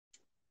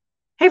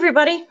Hey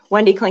everybody,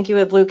 Wendy Clinky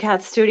with Blue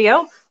Cat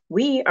Studio.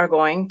 We are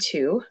going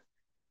to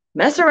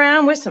mess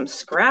around with some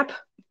scrap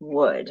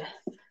wood.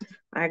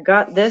 I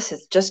got this,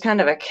 it's just kind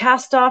of a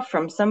cast off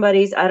from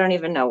somebody's, I don't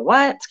even know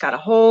what. It's got a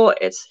hole,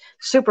 it's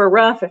super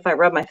rough. If I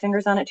rub my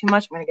fingers on it too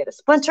much, I'm gonna get a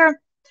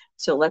splinter.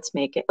 So let's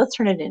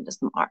turn it into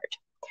some art.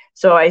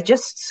 So I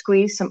just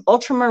squeezed some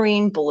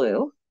ultramarine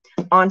blue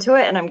onto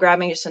it, and I'm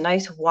grabbing just a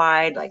nice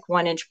wide, like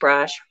 1-inch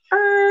brush.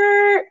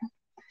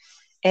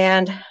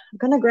 And I'm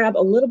going to grab a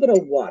little bit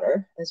of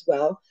water as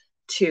well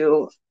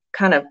to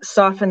kind of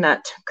soften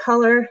that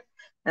color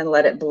and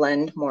let it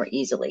blend more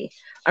easily.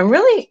 I'm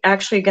really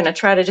actually going to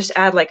try to just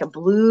add like a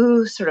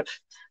blue sort of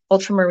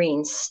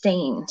ultramarine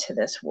stain to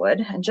this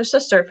wood and just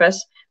a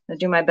surface. I'm going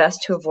to do my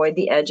best to avoid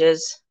the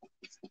edges,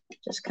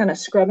 just kind of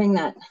scrubbing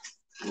that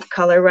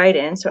color right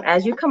in. So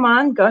as you come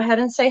on, go ahead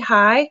and say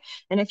hi.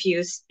 And if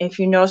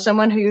you know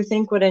someone who you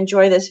think would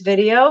enjoy this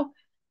video,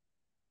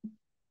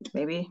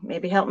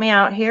 maybe help me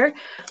out here.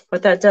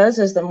 What that does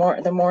is the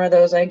more of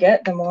those I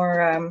get, the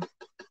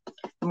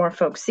more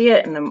folks see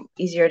it, and the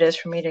easier it is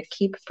for me to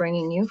keep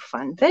bringing you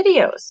fun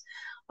videos.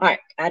 All right,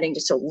 adding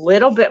just a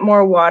little bit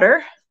more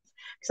water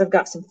because I've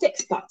got some thick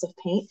spots of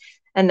paint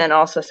and then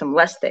also some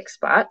less thick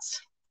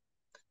spots.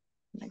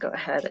 I'm gonna go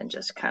ahead and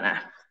just kind of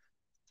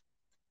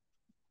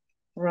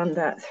run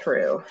that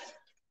through.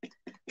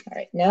 All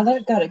right, now that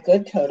I've got a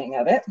good coating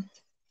of it,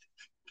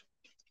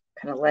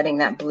 kind of letting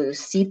that blue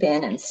seep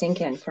in and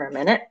sink in for a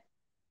minute.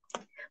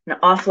 I'm going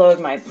to offload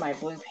my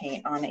blue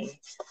paint on a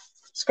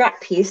scrap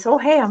piece. Oh,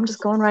 hey, I'm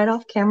just going right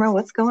off camera.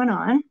 What's going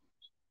on?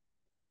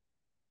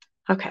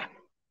 Okay.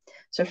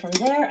 So from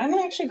there, I'm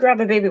going to actually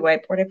grab a baby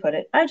wipe. Where'd I put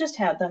it? I just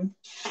had them.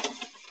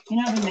 You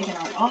know, I've been making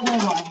art all day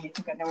long. You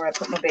think I know where I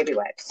put my baby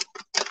wipes.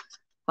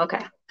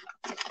 Okay.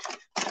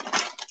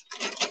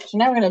 So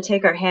now we're going to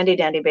take our handy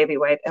dandy baby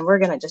wipe and we're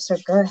going to just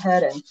go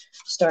ahead and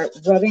start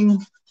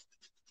rubbing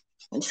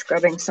and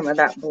scrubbing some of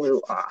that blue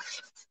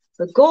off.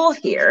 The goal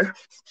here,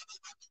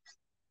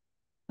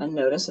 and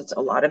notice it's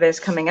a lot of it is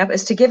coming up,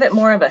 is to give it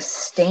more of a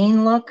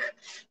stain look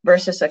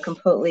versus a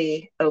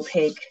completely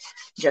opaque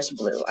just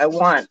blue. I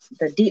want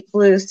the deep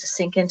blues to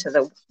sink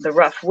into the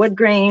rough wood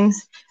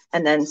grains,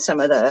 and then some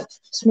of the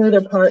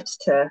smoother parts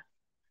to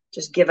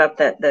just give up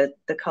the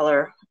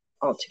color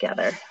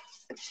altogether.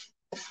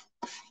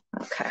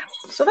 Okay,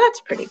 so that's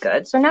pretty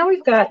good. So now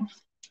we've got,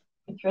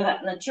 throw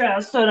that in the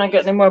trash so I don't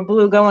get any more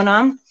blue going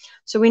on.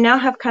 So we now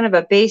have kind of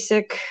a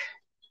basic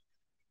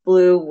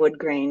blue wood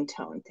grain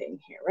tone thing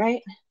here,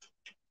 right?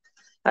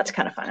 That's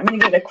kind of fun. I'm going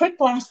to give it a quick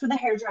blast with a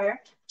hairdryer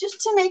just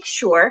to make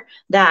sure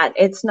that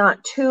it's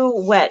not too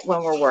wet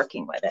when we're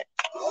working with it.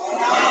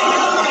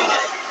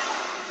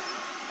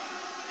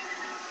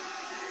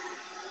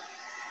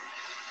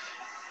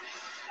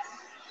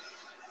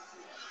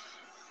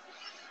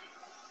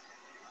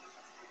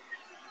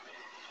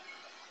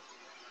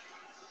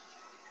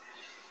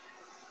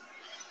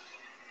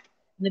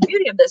 The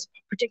beauty of this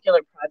particular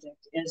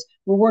project is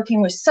we're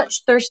working with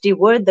such thirsty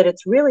wood that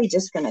it's really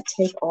just going to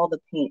take all the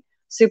paint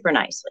super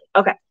nicely.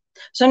 Okay,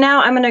 so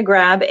now I'm going to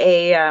grab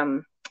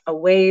a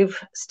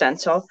wave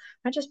stencil.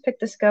 I just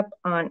picked this up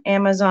on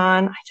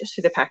Amazon. I just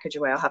threw the package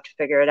away. I'll have to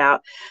figure it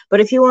out.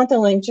 But if you want the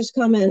link, just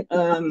comment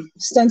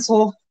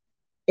stencil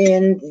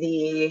in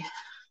the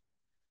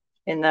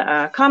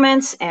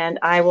comments, and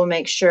I will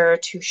make sure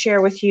to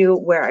share with you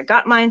where I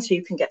got mine so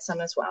you can get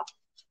some as well.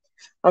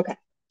 Okay.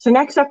 So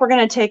next up, we're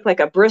going to take like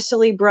a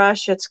bristly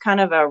brush. It's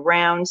kind of a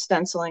round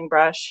stenciling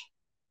brush.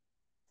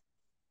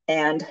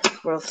 And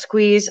we'll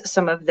squeeze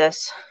some of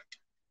this.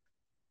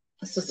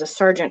 This is a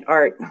Sargent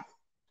Art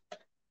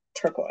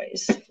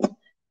turquoise.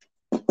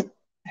 I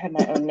have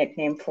my own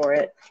nickname for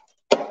it.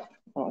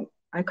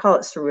 I call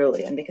it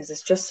cerulean because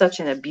it's just such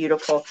a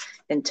beautiful,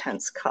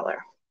 intense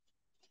color.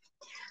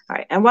 All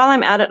right, and while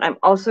I'm at it, I'm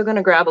also going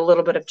to grab a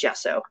little bit of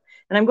gesso.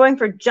 And I'm going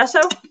for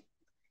gesso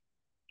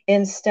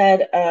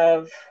instead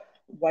of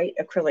white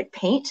acrylic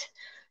paint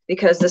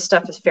because this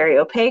stuff is very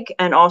opaque,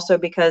 and also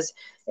because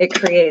it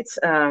creates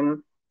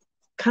kind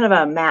of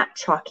a matte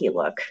chalky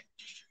look.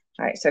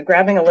 All right, so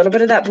grabbing a little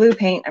bit of that blue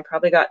paint, I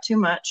probably got too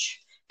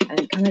much,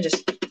 and kind of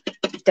just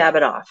dab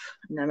it off.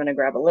 And then I'm going to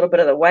grab a little bit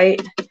of the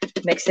white,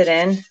 mix it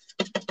in,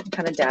 and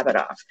kind of dab it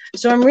off.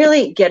 So I'm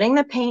really getting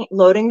the paint,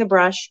 loading the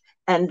brush,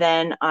 and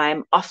then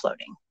I'm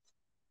offloading.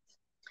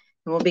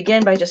 And we'll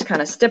begin by just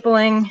kind of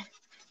stippling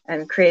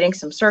and creating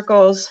some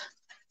circles.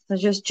 So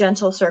just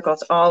gentle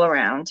circles all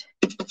around.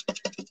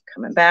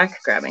 Coming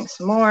back, grabbing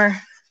some more.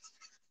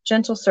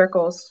 Gentle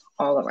circles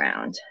all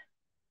around.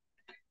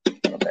 A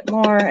little bit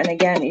more. And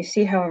again, you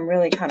see how I'm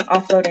really kind of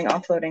offloading,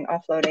 offloading,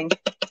 offloading.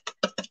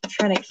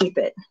 Trying to keep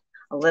it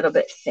a little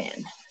bit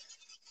thin.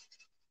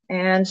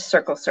 And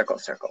circle, circle,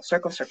 circle,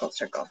 circle, circle,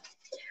 circle.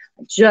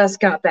 I just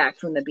got back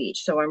from the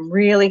beach, so I'm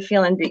really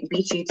feeling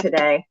beachy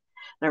today. And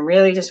I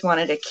really just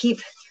wanted to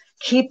keep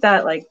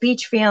that like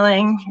beach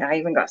feeling. I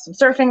even got some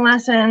surfing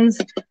lessons.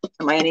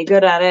 Am I any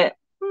good at it?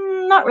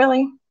 Not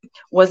really.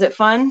 Was it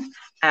fun?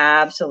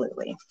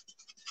 Absolutely.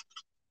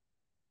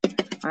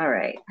 All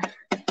right.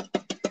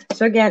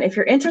 So again, if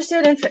you're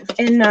interested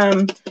in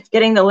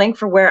getting the link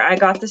for where I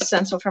got this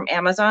stencil from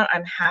Amazon,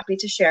 I'm happy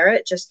to share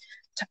it. Just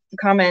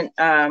comment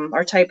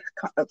or type,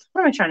 what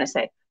am I trying to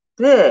say?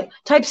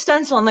 Type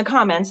stencil in the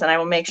comments and I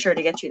will make sure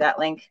to get you that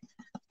link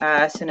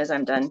as soon as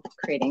I'm done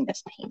creating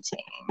this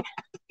painting.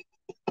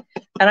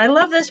 And I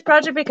love this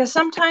project because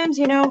sometimes,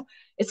 you know,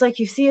 it's like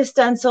you see a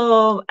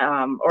stencil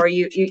or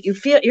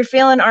you're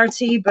feeling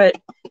artsy, but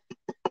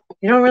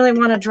you don't really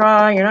want to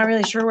draw. You're not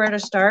really sure where to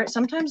start.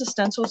 Sometimes a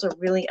stencil is a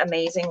really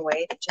amazing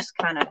way to just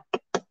kind of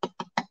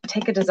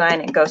take a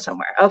design and go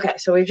somewhere. Okay,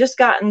 so we've just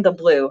gotten the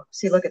blue.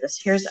 See, look at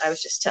this. I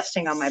was just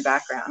testing on my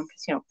background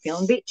because, you know,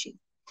 feeling beachy.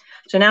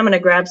 So now I'm going to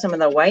grab some of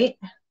the white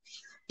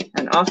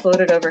and offload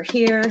it over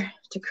here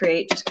to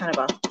create just kind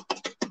of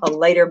a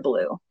lighter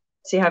blue.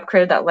 See how I've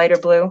created that lighter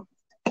blue?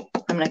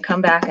 I'm going to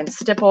come back and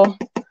stipple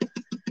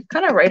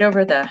kind of right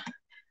over the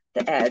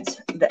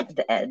ends,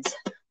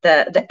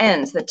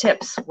 the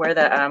tips where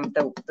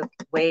the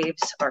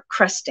waves are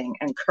cresting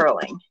and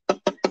curling,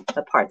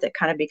 the part that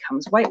kind of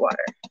becomes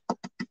whitewater.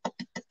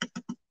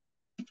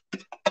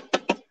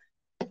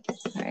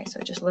 All right, so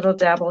just little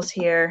dabbles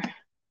here,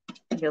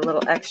 maybe a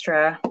little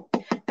extra.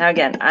 Now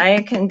again,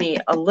 I can be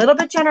a little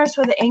bit generous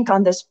with the ink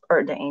on this,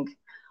 or the ink.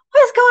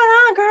 What's going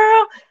on,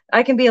 girl?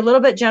 I can be a little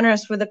bit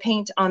generous with the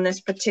paint on this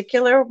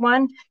particular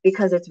one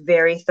because it's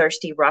very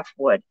thirsty, rough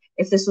wood.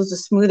 If this was a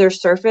smoother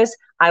surface,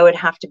 I would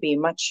have to be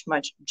much,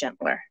 much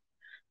gentler.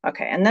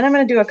 Okay, and then I'm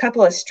going to do a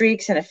couple of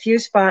streaks in a few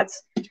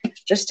spots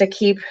just to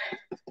keep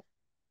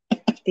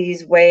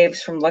these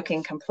waves from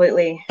looking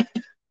completely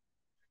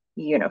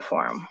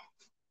uniform.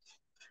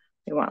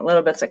 We want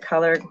little bits of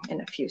color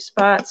in a few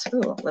spots.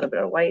 Ooh, a little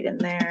bit of white in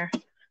there.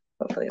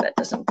 Hopefully that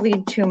doesn't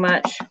bleed too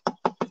much,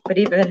 but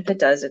even if it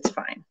does, it's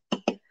fine.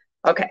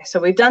 Okay, so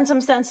we've done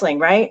some stenciling,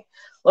 right?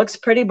 Looks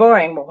pretty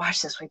boring, but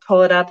watch this. We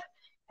pull it up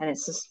and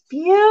it's just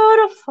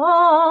beautiful.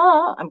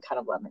 I'm kind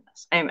of loving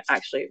this. I'm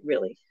actually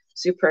really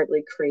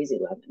superbly crazy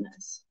loving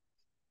this.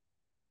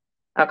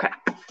 Okay.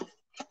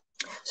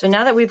 So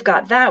now that we've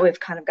got that, we've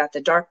kind of got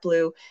the dark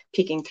blue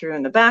peeking through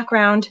in the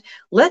background.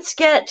 Let's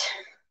keep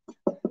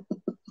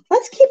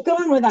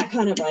going with that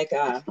kind of like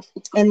a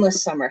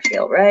endless summer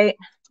feel, right?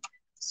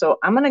 So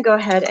I'm going to go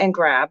ahead and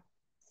grab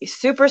a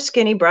super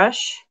skinny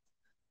brush.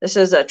 This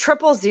is a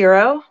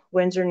 000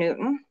 Winsor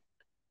Newton.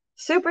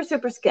 Super,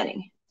 super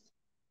skinny.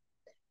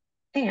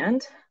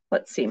 And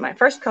let's see, my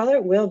first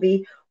color will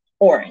be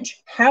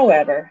orange.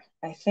 However,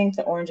 I think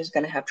the orange is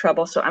going to have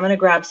trouble. So I'm going to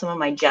grab some of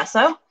my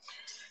gesso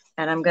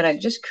and I'm going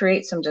to just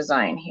create some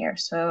design here.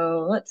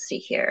 So let's see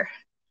here.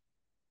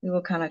 We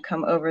will kind of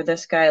come over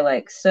this guy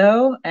like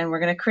so, and we're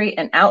going to create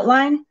an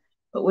outline,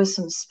 but with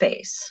some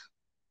space.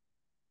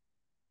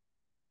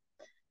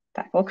 In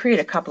fact, we'll create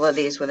a couple of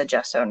these with a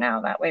gesso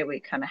now. That way we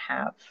kind of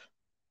have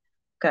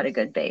got a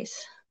good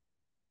base.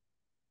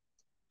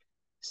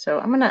 So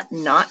I'm going to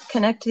not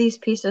connect these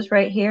pieces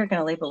right here. Going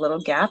to leave a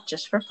little gap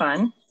just for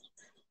fun.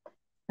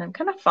 I'm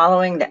kind of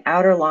following the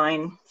outer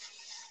line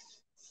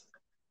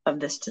of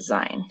this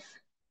design.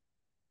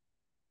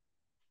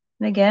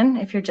 And again,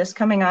 if you're just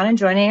coming on and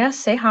joining us,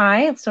 say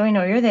hi so we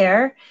know you're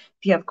there.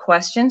 If you have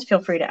questions, feel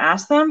free to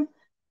ask them.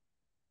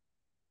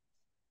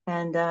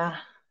 And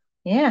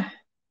yeah.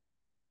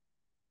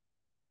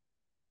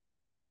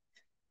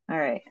 All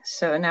right,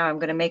 so now I'm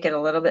going to make it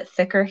a little bit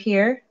thicker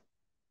here.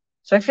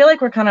 So I feel like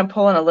we're kind of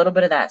pulling a little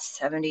bit of that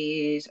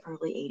 70s,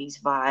 early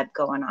 80s vibe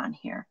going on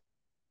here.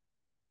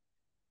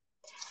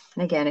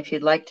 And again, if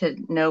you'd like to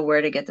know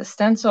where to get the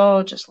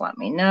stencil, just let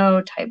me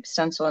know. Type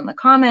stencil in the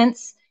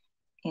comments,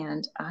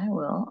 and I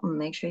will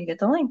make sure you get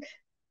the link.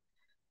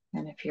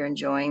 And if you're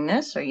enjoying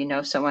this or you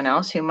know someone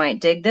else who might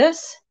dig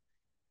this,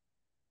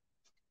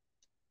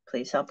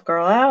 please help a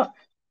girl out.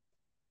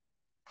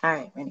 All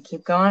right, we're going to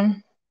keep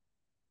going.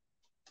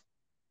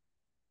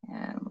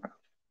 And we're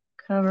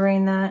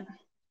covering that.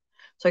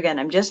 So again,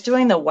 I'm just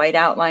doing the white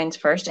outlines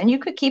first, and you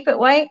could keep it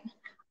white.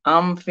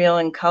 I'm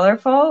feeling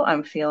colorful.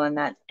 I'm feeling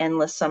that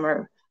endless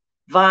summer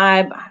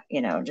vibe,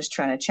 you know, just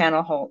trying to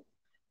channel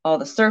all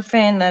the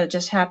surfing that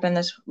just happened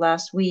this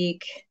last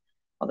week.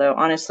 Although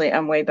honestly,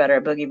 I'm way better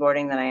at boogie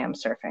boarding than I am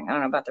surfing. I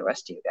don't know about the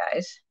rest of you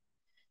guys,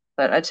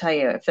 but I tell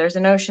you, if there's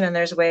an ocean and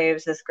there's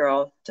waves, this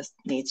girl just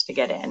needs to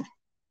get in.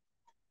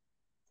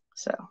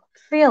 So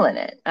feeling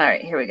it. All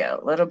right, here we go.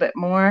 A little bit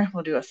more.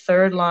 We'll do a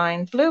third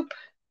line bloop.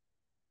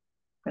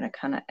 I'm going to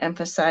kind of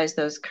emphasize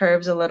those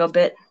curves a little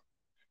bit,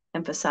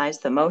 emphasize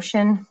the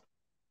motion.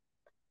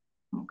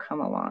 We'll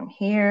come along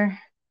here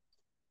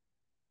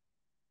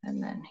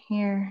and then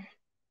here.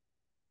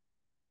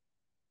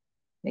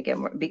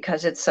 Again,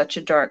 because it's such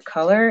a dark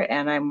color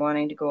and I'm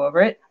wanting to go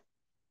over it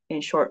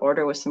in short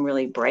order with some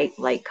really bright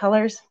light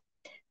colors,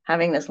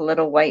 having this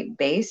little white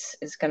base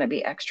is going to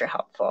be extra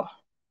helpful.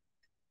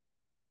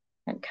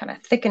 And kind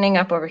of thickening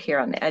up over here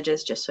on the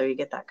edges just so you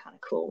get that kind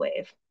of cool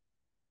wave.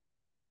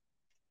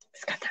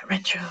 It's got that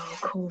retro,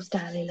 cool,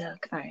 styly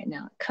look. All right,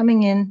 now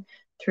coming in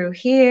through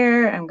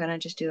here, I'm going to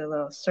just do a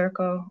little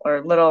circle or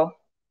a little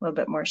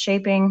bit more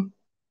shaping.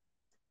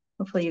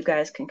 Hopefully you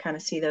guys can kind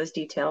of see those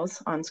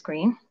details on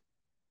screen.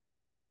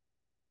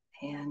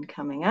 And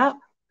coming up.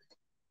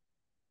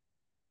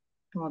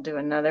 We'll do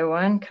another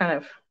one, kind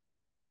of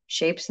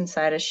shapes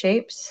inside of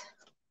shapes.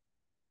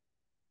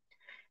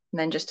 And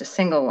then just a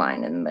single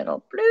line in the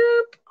middle.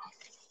 Bloop.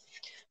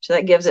 So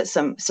that gives it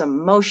some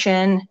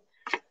motion.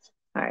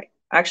 All right.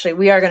 Actually,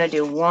 we are going to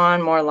do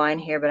one more line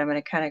here, but I'm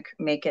going to kind of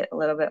make it a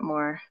little bit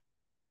more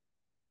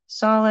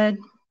solid.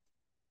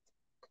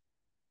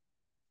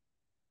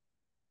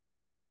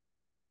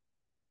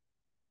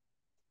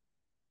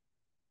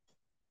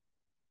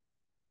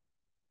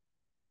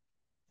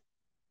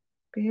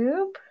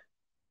 Boop.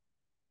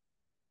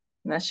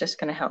 And that's just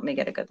going to help me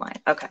get a good line.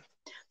 Okay.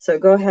 So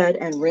go ahead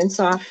and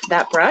rinse off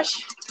that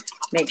brush.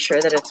 Make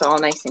sure that it's all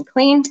nice and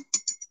clean.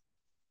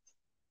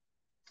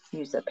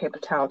 Use a paper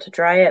towel to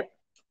dry it.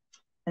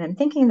 And I'm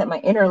thinking that my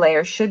inner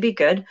layer should be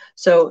good.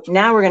 So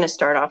now we're going to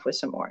start off with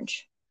some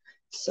orange.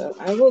 So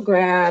I will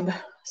grab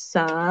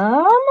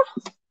some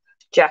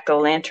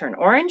jack-o'-lantern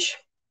orange.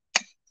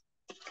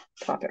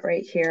 Pop it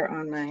right here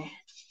on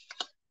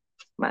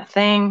my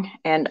thing.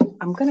 And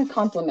I'm going to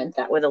complement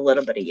that with a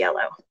little bit of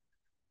yellow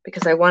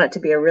because I want it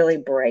to be a really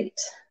bright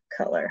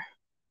color.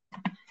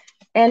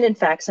 And in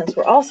fact, since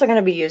we're also going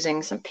to be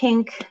using some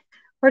pink,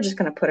 we're just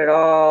going to put it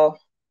all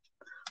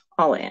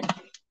in.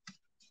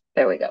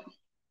 There we go.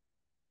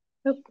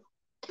 Oop.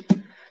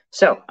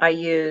 So I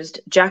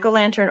used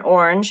jack-o'-lantern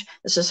orange.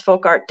 This is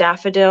Folk Art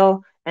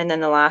Daffodil. And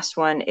then the last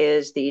one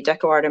is the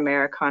Deco Art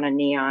Americana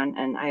Neon.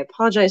 And I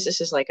apologize,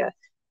 this is like a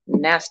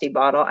nasty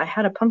bottle. I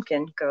had a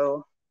pumpkin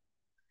go,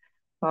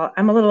 well,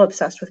 I'm a little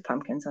obsessed with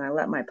pumpkins, and I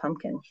let my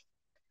pumpkin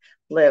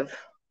live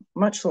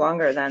much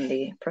longer than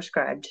the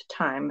prescribed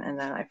time. And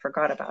then I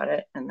forgot about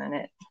it. And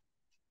then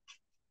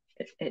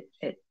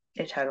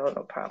it had a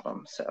little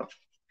problem. So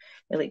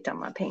it leaked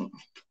on my paint.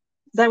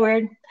 Is that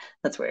weird?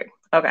 That's weird.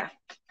 Okay. All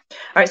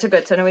right, so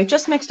good. So now we've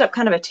just mixed up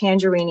kind of a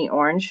tangerine-y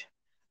orange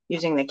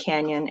using the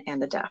Canyon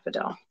and the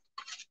Daffodil.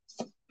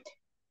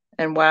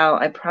 And while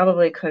I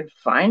probably could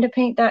find a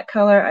paint that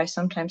color, I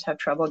sometimes have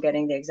trouble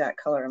getting the exact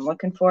color I'm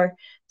looking for.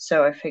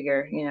 So I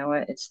figure, you know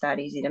what, it's that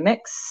easy to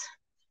mix.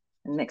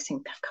 And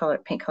mixing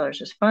paint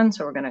colors is fun,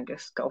 so we're going to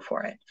just go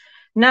for it.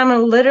 Now I'm going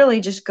to literally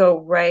just go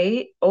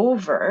right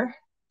over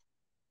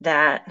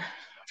that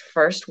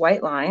first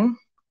white line,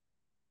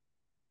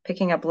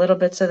 picking up little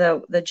bits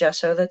of the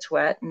gesso that's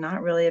wet.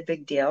 Not really a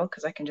big deal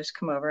because I can just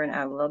come over and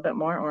add a little bit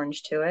more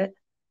orange to it.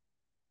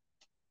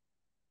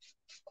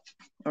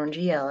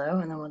 Orangey yellow,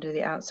 and then we'll do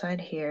the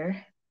outside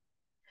here.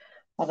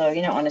 Although,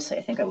 you know, honestly,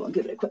 I think I will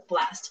give it a quick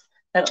blast.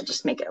 That'll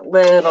just make it a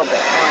little bit more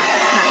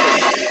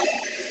happy.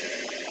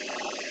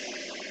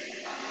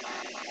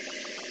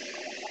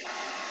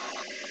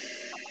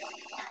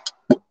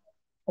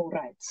 All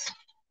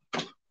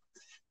right.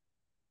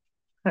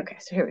 Okay,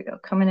 so here we go.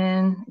 Coming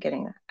in,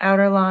 getting the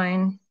outer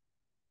line.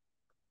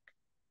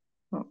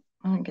 Oh,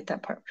 I didn't get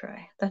that part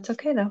dry. That's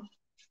okay, though.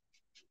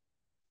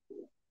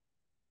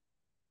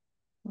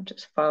 We'll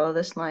just follow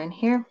this line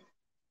here.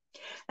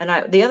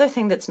 And the other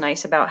thing that's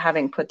nice about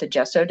having put the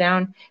gesso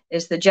down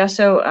is the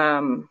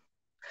gesso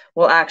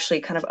will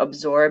actually kind of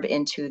absorb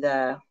into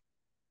the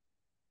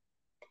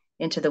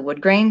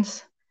wood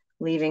grains,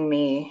 leaving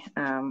me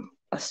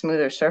a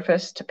smoother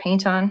surface to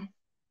paint on.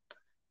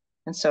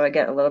 And so I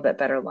get a little bit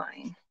better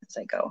line as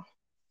I go.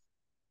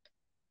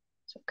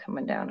 So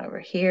coming down over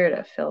here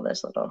to fill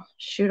this little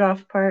shoot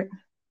off part.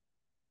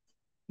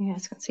 You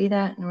guys can see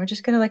that. And we're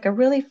just gonna like a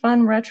really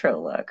fun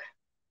retro look.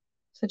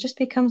 So it just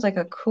becomes like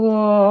a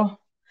cool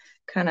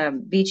kind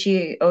of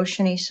beachy,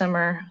 oceany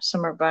summer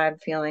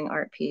vibe feeling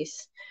art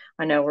piece.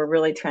 I know we're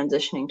really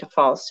transitioning to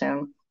fall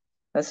soon.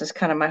 This is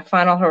kind of my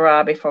final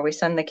hurrah before we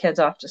send the kids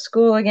off to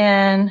school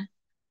again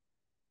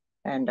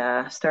and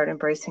start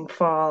embracing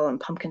fall and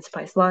pumpkin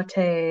spice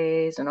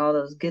lattes and all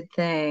those good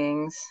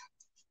things.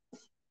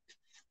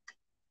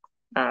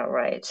 All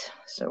right,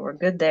 so we're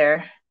good there.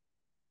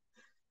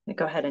 Let me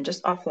go ahead and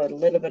just offload a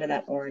little bit of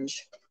that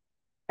orange.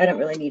 I don't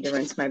really need to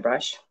rinse my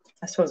brush.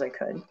 I suppose I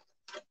could,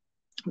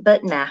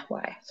 but nah,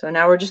 why? So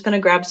now we're just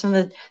gonna grab some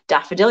of the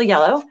daffodil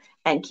yellow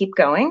and keep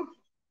going.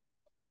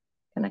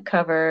 Gonna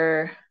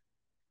cover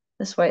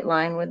this white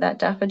line with that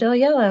daffodil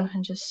yellow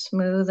and just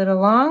smooth it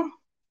along.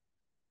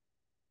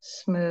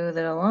 Smooth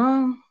it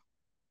along.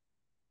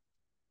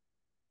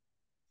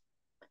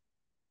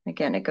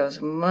 Again, it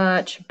goes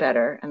much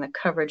better and the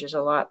coverage is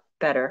a lot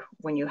better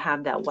when you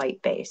have that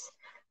white base.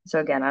 So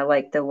again, I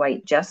like the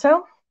white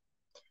gesso.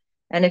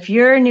 And if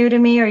you're new to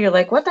me or you're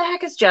like, what the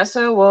heck is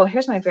gesso? Well,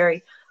 here's my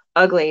very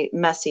ugly,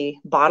 messy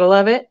bottle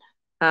of it.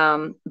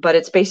 But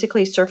it's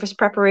basically surface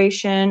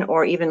preparation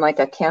or even like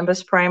a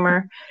canvas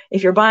primer.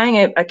 If you're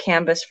buying a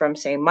canvas from,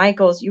 say,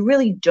 Michael's, you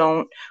really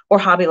don't, or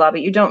Hobby Lobby,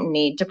 you don't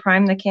need to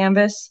prime the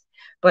canvas.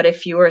 But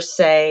if you are,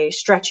 say,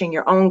 stretching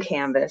your own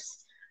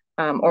canvas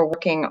or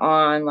working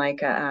on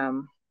like a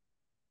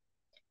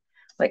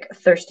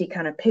thirsty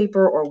kind of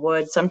paper or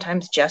wood,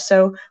 sometimes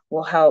gesso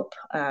will help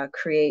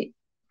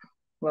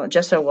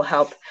gesso will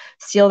help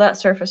seal that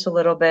surface a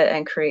little bit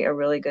and create a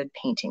really good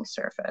painting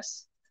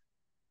surface.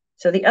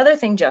 So the other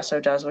thing gesso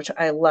does, which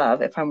I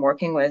love if I'm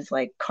working with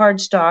like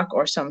cardstock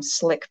or some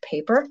slick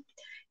paper,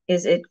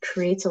 is it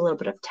creates a little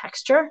bit of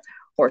texture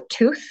or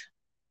tooth,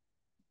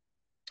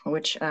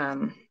 which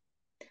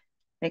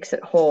makes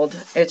it hold,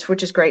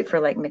 which is great for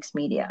like mixed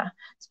media,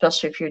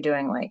 especially if you're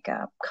doing like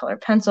color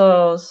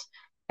pencils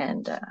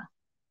and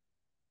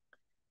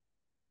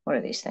what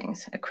are these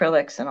things?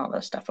 Acrylics and all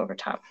those stuff over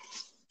top.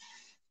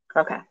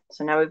 Okay,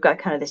 so now we've got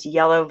kind of this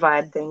yellow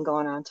vibe thing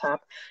going on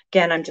top.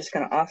 Again, I'm just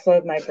going to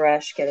offload my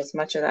brush, get as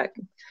much of that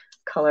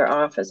color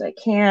off as I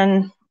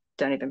can.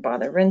 Don't even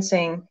bother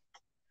rinsing.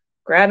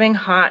 Grabbing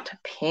hot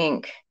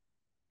pink.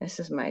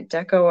 This is my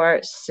Deco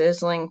Art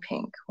Sizzling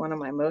Pink, one of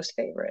my most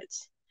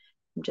favorites.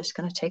 I'm just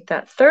going to take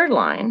that third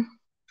line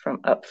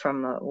from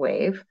the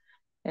wave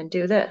and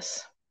do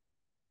this.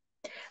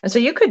 And so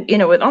you could,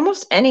 with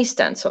almost any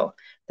stencil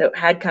that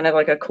had kind of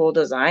like a cool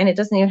design, it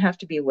doesn't even have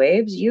to be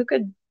waves. You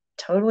could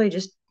totally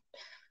just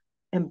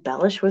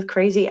embellish with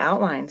crazy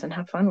outlines and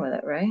have fun with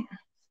it, right?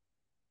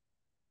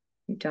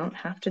 You don't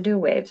have to do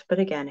waves. But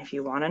again, if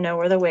you want to know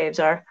where the waves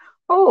are,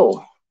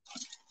 oh,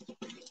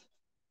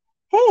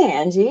 hey,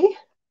 Angie.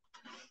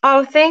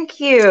 Oh, thank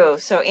you.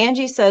 So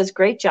Angie says,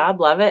 great job,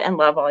 love it, and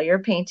love all your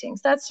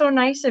paintings. That's so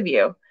nice of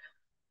you.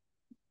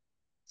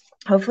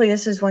 Hopefully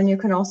this is one you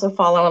can also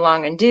follow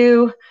along and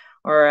do,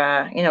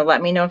 or,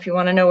 let me know if you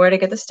want to know where to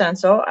get the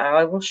stencil.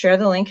 I will share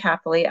the link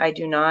happily. I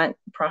do not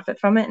profit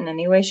from it in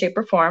any way, shape,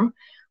 or form.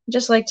 I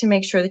just like to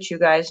make sure that you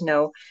guys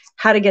know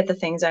how to get the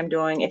things I'm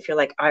doing. If you're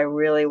like, I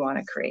really want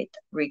to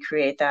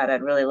recreate that,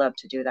 I'd really love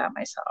to do that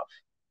myself.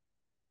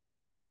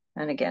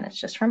 And again, it's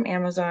just from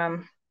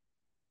Amazon.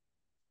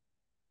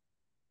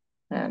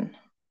 And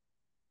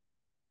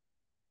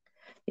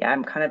yeah,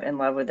 I'm kind of in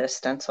love with this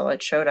stencil.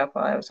 It showed up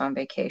while I was on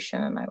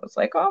vacation and I was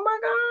like, oh my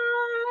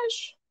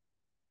gosh,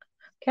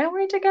 can't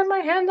wait to get my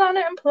hands on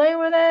it and play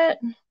with it.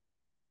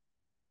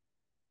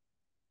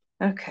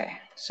 Okay,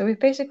 so we've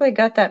basically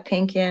got that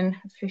pink in.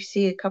 If you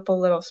see a couple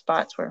little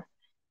spots where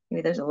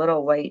maybe there's a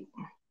little white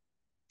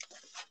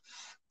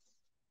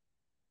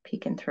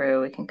peeking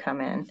through, we can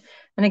come in.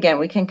 And again,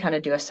 we can kind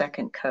of do a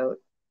second coat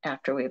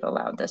after we've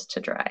allowed this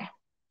to dry.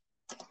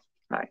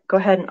 All right, go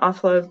ahead and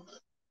offload.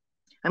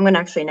 I'm going to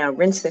actually now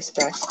rinse this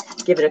brush,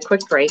 give it a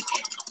quick break.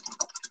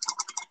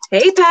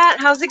 Hey, Pat,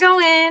 how's it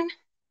going?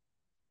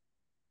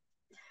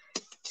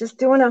 Just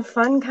doing a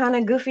fun kind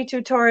of goofy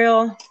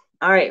tutorial.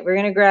 All right, we're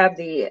going to grab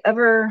the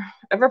ever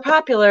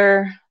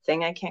popular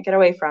thing I can't get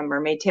away from,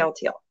 Mermaid Tail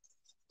Teal.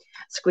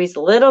 Squeeze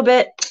a little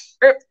bit.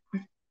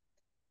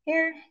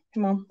 Here,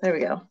 come on, there we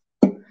go.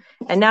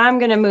 And now I'm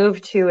going to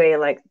move to a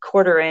like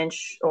 1/4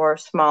 inch or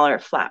smaller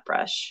flat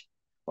brush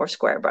or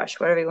square brush,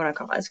 whatever you want to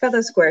call it. It's got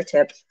the square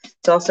tip.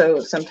 It's also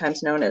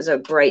sometimes known as a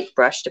bright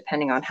brush,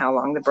 depending on how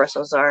long the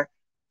bristles are. I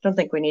don't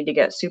think we need to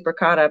get super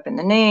caught up in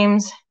the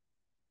names.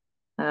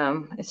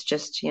 It's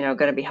just, going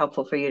to be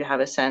helpful for you to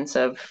have a sense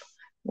of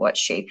what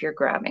shape you're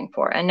grabbing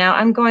for. And now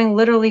I'm going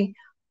literally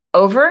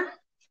over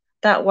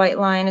that white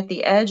line at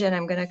the edge, and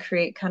I'm going to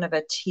create kind of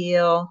a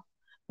teal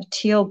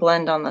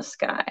blend on the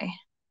sky.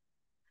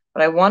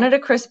 But I wanted a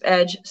crisp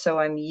edge, so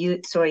I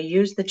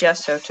used the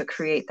gesso to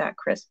create that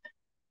crisp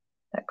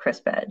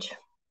edge.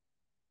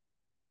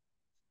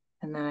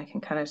 And then I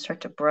can kind of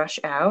start to brush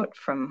out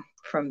from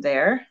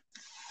there,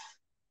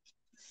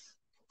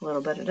 a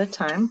little bit at a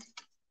time.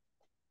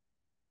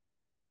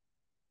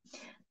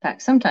 In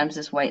fact, sometimes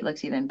this white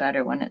looks even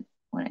better when it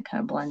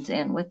kind of blends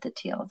in with the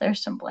teal.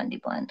 There's some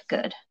blendy blend,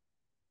 good.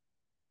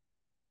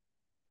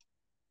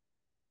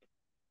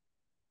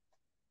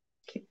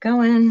 Keep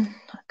going,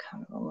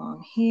 kind of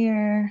along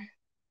here.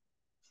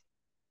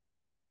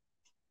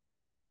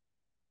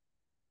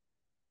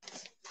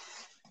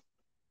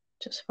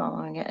 Just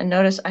following it. And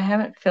notice I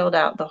haven't filled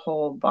out the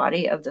whole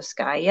body of the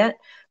sky yet,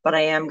 but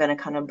I am going to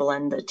kind of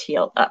blend the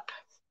teal up.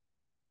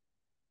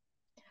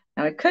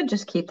 Now I could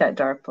just keep that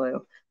dark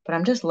blue, but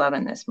I'm just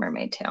loving this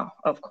mermaid tail,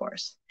 of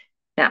course.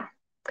 Now I'm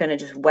going to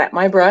just wet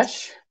my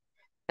brush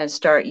and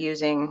start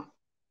using a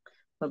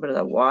little bit of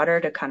the water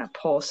to kind of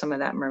pull some of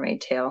that mermaid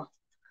tail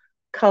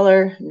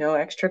color, no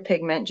extra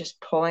pigment,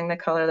 just pulling the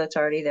color that's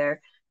already there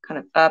kind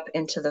of up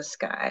into the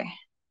sky.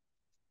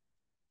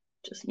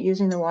 Just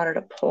using the water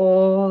to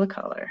pull the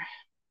color.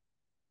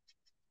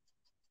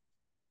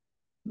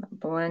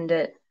 Blend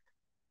it.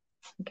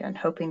 Again,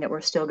 hoping that we're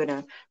still going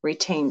to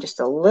retain just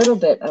a little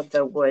bit of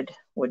the wood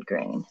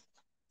grain.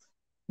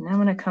 Now I'm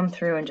going to come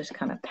through and just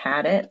kind of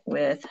pat it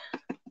with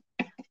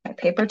my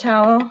paper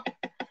towel.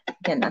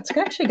 Again, that's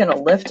actually going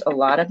to lift a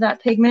lot of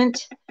that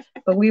pigment,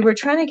 but we were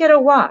trying to get a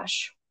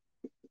wash.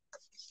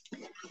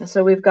 And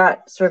so we've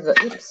got sort of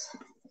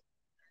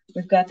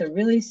we've got the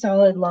really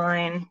solid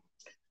line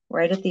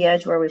right at the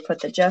edge where we put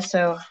the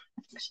gesso.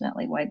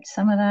 Accidentally wiped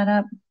some of that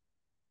up.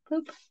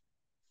 Boop.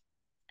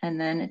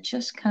 And then it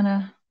just kind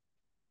of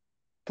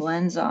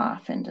blends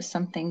off into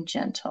something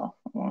gentle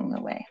along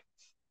the way.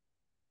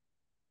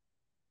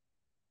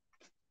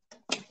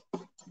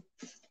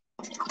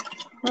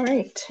 All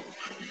right.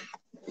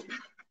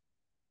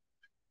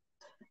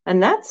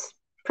 And that's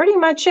pretty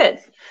much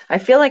it. I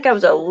feel like I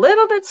was a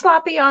little bit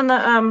sloppy on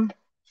the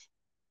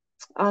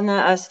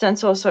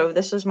stencil. So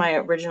this was my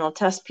original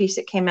test piece.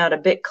 It came out a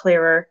bit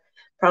clearer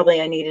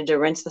Probably I needed to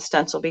rinse the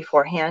stencil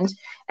beforehand.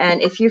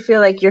 And if you feel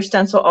like your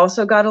stencil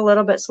also got a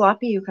little bit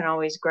sloppy, you can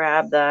always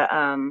grab the,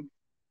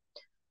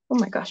 oh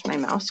my gosh, my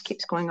mouse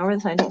keeps going over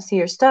this. I don't see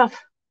your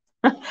stuff.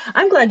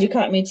 I'm glad you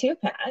caught me too,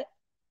 Pat.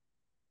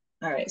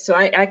 All right, so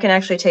I can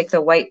actually take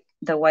the white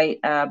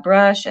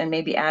brush and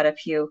maybe add a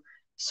few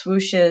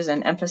swooshes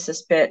and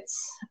emphasis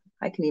bits.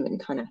 I can even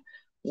kind of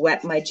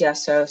wet my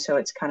gesso so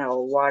it's kind of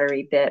a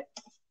watery bit.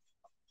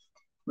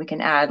 We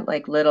can add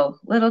like little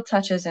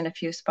touches in a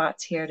few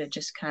spots here to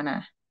just kind of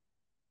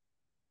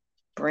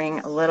bring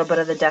a little bit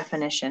of the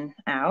definition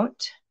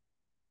out.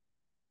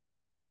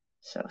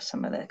 So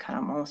some of the kind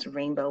of almost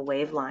rainbow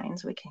wave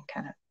lines we can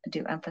kind of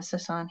do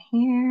emphasis on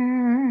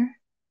here.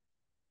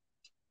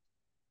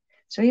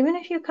 So even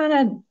if you kind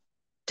of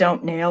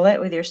don't nail it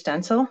with your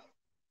stencil,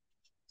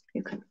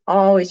 you can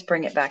always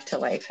bring it back to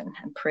life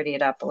and pretty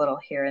it up a little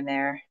here and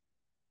there.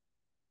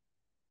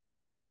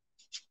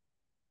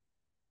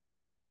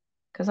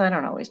 Because I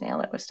don't always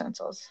nail it with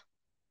stencils.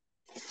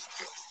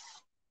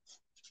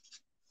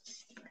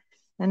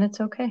 And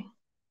it's okay.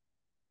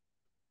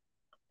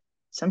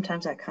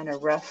 Sometimes that kind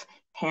of rough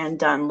hand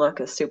done look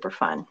is super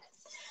fun.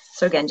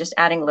 So again, just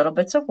adding little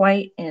bits of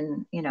white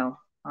in, you know,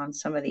 on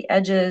some of the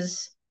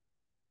edges,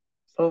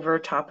 over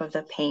top of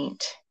the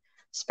paint,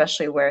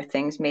 especially where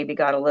things maybe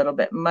got a little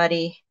bit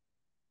muddy,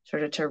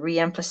 sort of to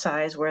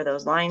re-emphasize where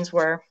those lines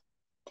were.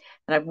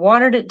 And I've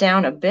watered it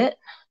down a bit,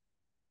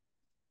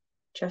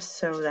 just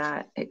so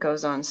that it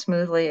goes on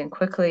smoothly and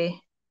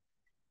quickly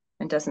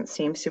and doesn't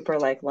seem super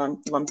like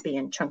lumpy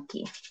and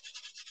chunky.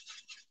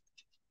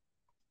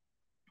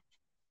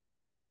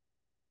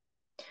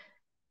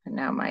 And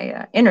now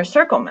my inner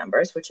circle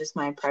members, which is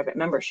my private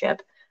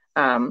membership,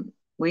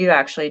 we've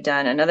actually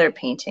done another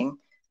painting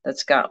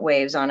that's got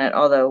waves on it,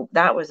 although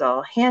that was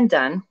all hand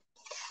done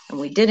and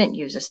we didn't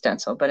use a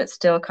stencil, but it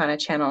still kind of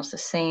channels the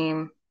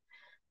same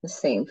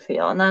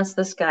feel. And that's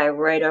this guy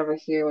right over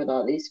here with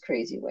all these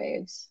crazy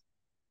waves.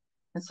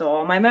 And so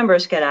all my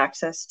members get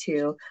access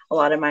to a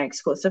lot of my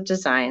exclusive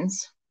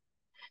designs.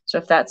 So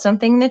if that's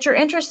something that you're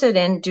interested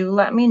in, do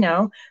let me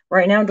know.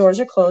 Right now doors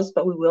are closed,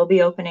 but we will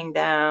be opening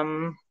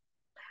them.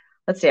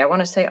 Let's see, I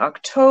want to say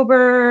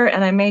October,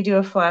 and I may do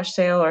a flash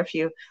sale, or a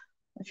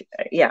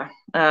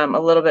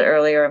little bit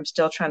earlier. I'm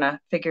still trying to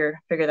figure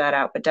that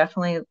out, but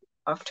definitely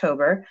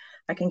October.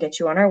 I can get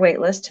you on our wait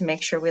list to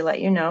make sure we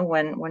let you know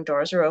when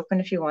doors are open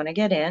if you want to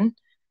get in.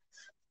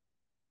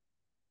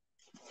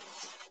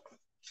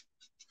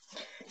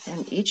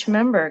 And each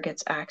member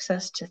gets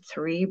access to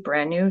 3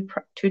 brand new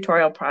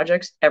tutorial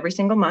projects every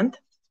single month.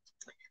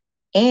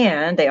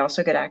 And they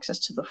also get access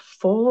to the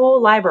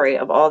full library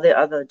of all the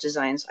other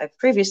designs I've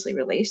previously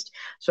released.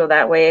 So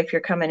that way, if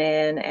you're coming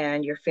in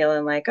and you're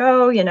feeling like,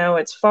 oh, you know,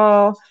 it's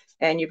fall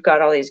and you've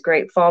got all these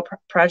great fall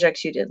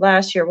projects you did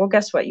last year, well,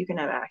 guess what? You can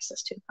have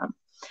access to them.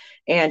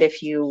 And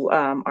if you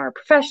are a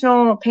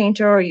professional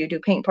painter or you do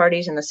paint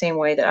parties in the same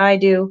way that I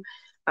do,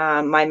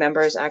 my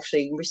members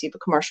actually receive a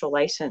commercial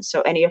license.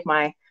 So any of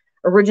my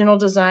original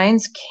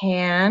designs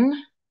can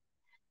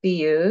be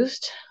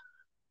used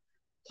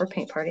for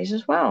paint parties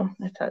as well,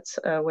 if that's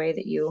a way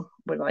that you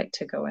would like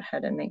to go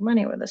ahead and make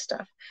money with this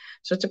stuff.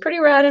 So it's a pretty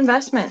rad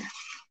investment.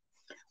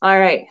 All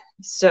right,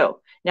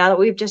 so now that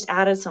we've just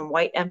added some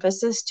white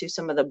emphasis to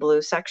some of the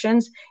blue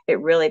sections,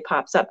 it really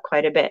pops up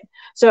quite a bit.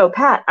 So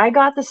Pat, I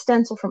got the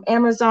stencil from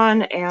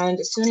Amazon, and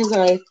as soon as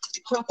I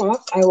hop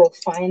off, I will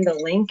find the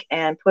link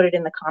and put it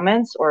in the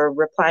comments or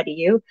reply to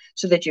you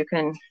so that you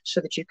can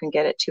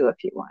get it too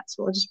if you want.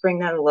 So we'll just bring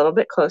that a little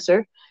bit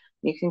closer.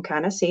 You can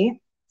kind of see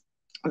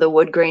the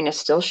wood grain is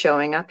still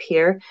showing up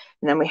here,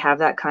 and then we have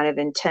that kind of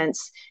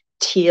intense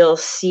teal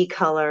sea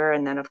color,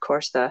 and then of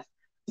course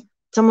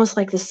it's almost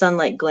like the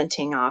sunlight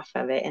glinting off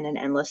of it in an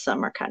endless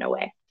summer kind of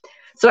way.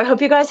 So I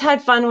hope you guys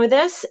had fun with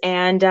this.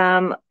 And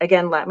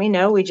again, let me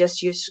know. We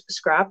just used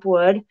scrap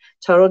wood,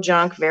 total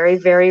junk, very,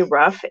 very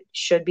rough. It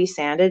should be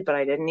sanded, but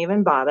I didn't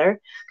even bother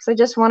because I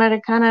just wanted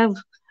to kind of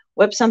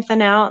whip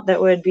something out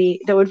that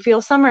would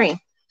feel summery.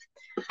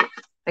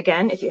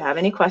 Again, if you have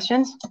any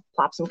questions,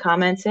 plop some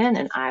comments in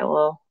and I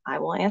will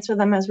answer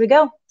them as we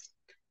go.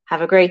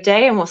 Have a great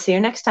day and we'll see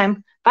you next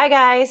time. Bye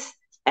guys.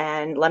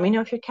 And let me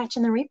know if you're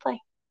catching the replay.